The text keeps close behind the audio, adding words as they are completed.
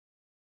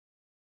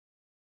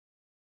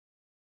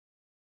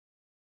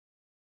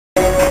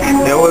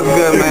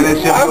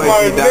It's your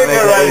boy down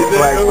there.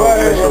 Black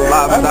Official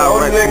Live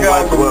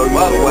Direct from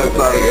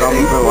Westside of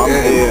DRAMAVILLE. I'm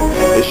here.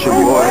 It's your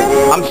boy.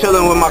 I'm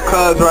chilling with my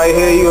cuz right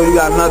here. You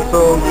got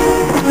Nutso.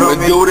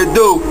 Let's do what it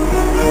do.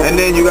 And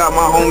then you got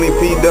my homie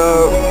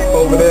P-Dub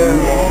over there,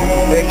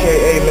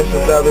 a.k.a.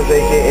 Mr. Douglas,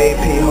 a.k.a.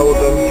 P.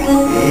 Holder.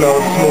 You know,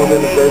 smooth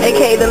in the business.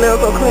 A.k.a. the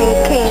lyrical queen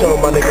king. So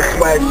my nigga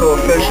swag so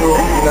official,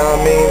 you know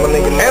what I mean? My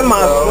nigga and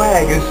my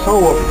swag is so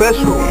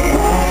official.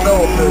 So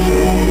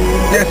official.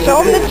 Yeah,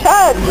 show him the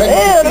chucks.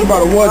 Yeah, he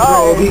got a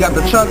wardrobe. He got the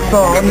chucks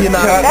on. You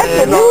know, that's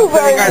the new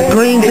version. He got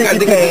green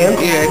pants.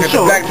 Yeah, he got the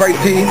black white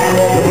tee.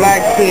 The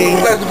black tee.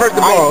 That's first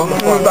of all.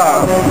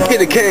 He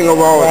the king of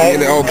all. He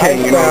the old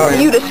king. You know.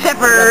 You the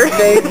shepherd.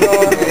 You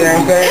know what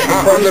I'm saying?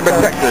 I'm the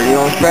protector. You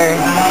know what I'm saying?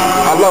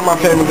 I love my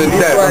family to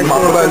death. That's my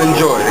blood and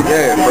joy.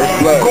 Yeah, first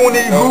blood.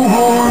 Goonie goo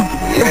goo.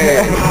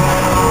 Yeah.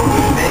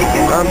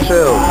 I'm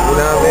chill, you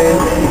know what I mean?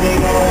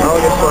 I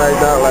don't get swagged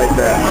out like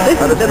that. This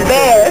is the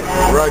bear.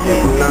 Rugged,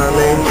 you know what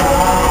I mean?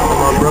 I'm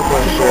on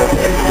Brooklyn shit.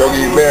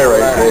 Yogi Bear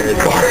right there.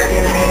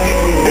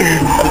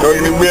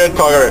 Yogi Bear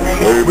talking.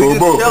 Hey, we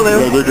just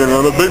chilling.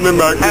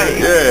 Hey,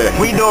 yeah.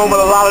 We doing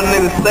what a lot of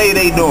niggas say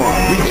they doing.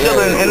 We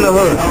chilling in the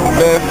hood.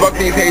 Man, fuck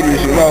these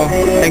haters, you know?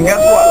 And guess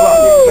what?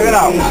 Look, check it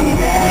out.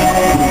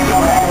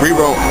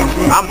 Rewrote.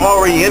 I'm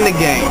already in the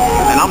game,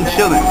 and I'm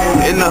chilling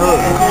in the hood.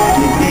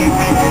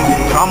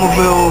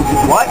 DRAMAVILLE,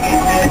 what?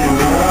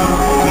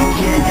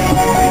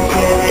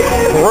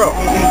 For real.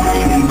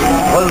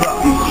 What's up?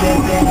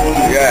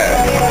 Yeah.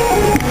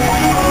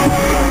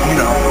 You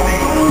know.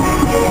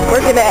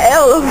 Working at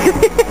L.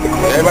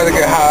 Everybody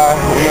get high,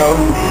 you know.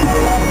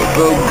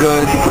 Feel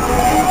good.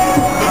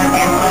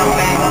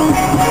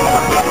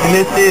 And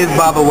this is,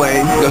 by the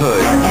way, the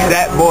hood.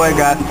 That Boy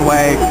Got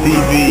Swag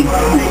TV.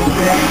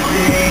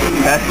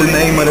 That's the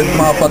name of this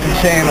motherfucking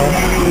channel.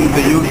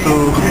 The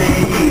YouTube.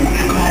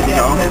 You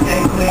know.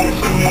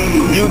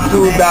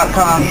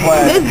 YouTube.com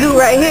swag. This dude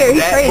right here,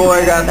 he's crazy.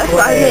 Boy got that's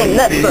why he ain't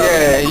nuts.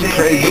 Yeah, he's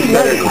crazy. He's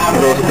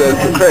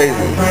crazy.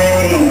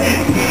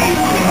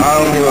 I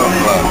don't give a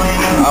fuck.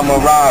 I'm a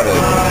rider.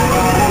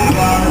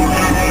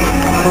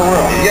 For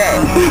real. Yeah.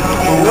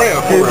 For real.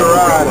 He's a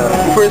rider.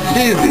 For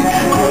cheesy.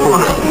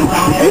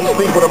 You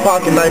sleep with a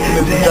pocket knife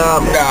in his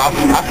job. Nah,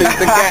 I fix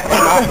the gap.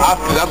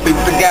 I fix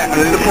the gap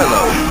under the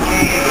pillow.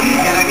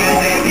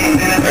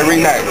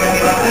 Every night.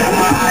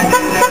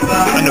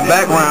 In the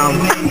background.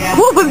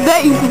 What was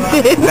that you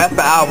did? That's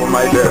the album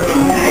right there.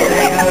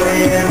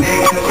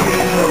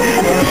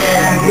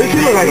 Bitch, you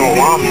look like a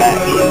wombat.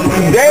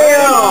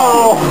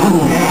 Damn!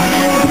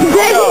 You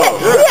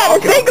had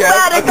to think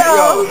about it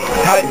though.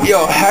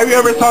 Yo, have you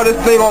ever saw this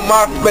thing on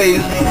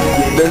MySpace?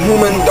 The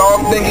human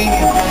dog thingy?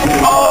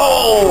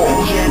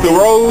 Oh! The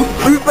rose?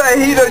 You say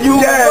he the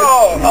human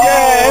dog?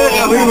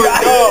 Yeah, the human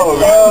dog.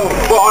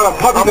 Well, on a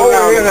puppy dog. I'm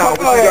over here now.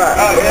 What you got?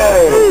 What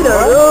you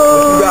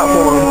got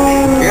for him?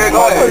 Yeah,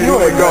 go ahead. You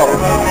ain't go.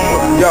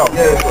 Yo.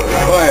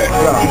 Go ahead.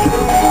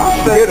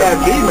 Get that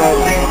B-man.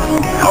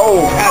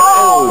 Oh,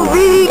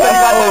 B-man. That's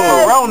got that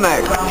for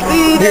neck.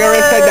 He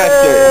already said that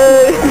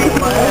shit.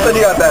 So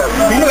he got that.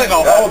 He look like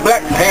an all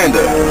black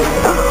panda.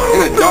 In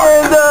the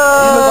dark. He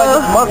look like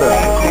his mother.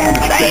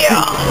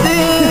 Damn.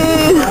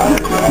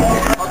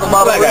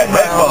 Talk like a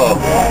headphone.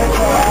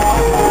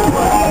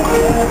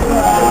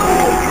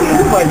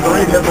 He's like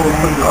 3 nipples.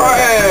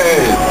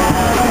 Hey.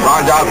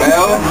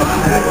 DRAMAVILLE.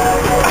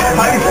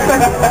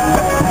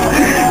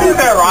 You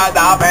said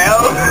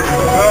DRAMAVILLE.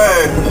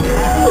 Hey.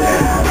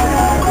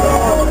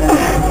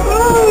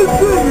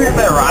 You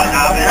said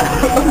DRAMAVILLE.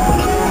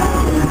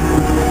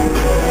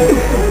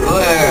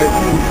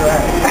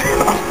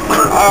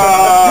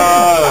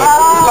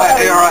 Like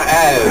your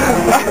ass.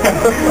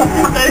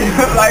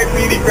 Like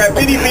beady crap,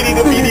 beady the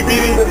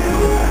beady.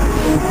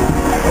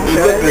 You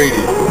look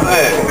greedy.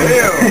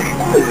 Damn.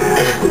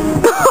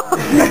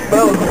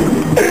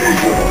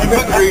 You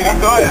look greedy,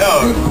 go ahead.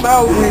 You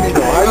smell greedy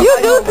though. You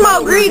do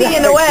smell greedy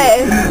in a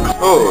way.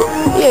 Oh.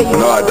 Yeah, you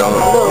No, I don't.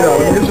 Yo,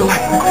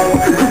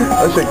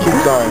 that shit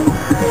keeps going.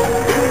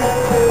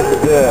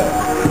 Yeah.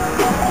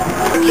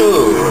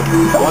 Dude,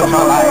 watch my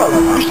life.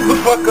 Shut the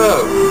fuck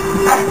up.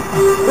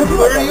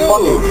 Where are you?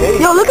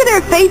 Yo, look at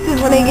their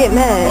faces when they get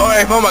mad. Oh,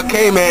 if I'm a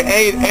caveman,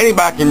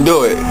 anybody can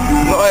do it.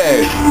 Go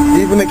ahead.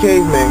 Even a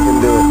caveman can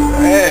do it.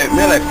 Yeah,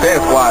 man, like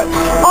Sasquatch.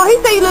 Oh, he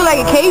said you look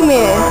like a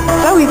caveman.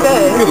 That's what he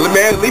said.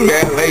 Leave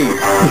man late.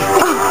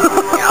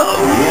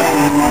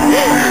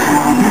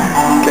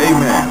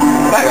 Caveman.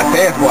 Like a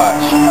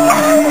Sasquatch.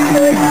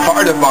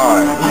 Hard to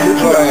find.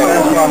 Go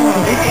ahead.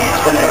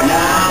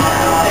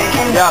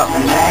 Yeah.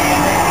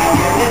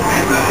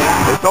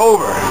 It's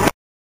over.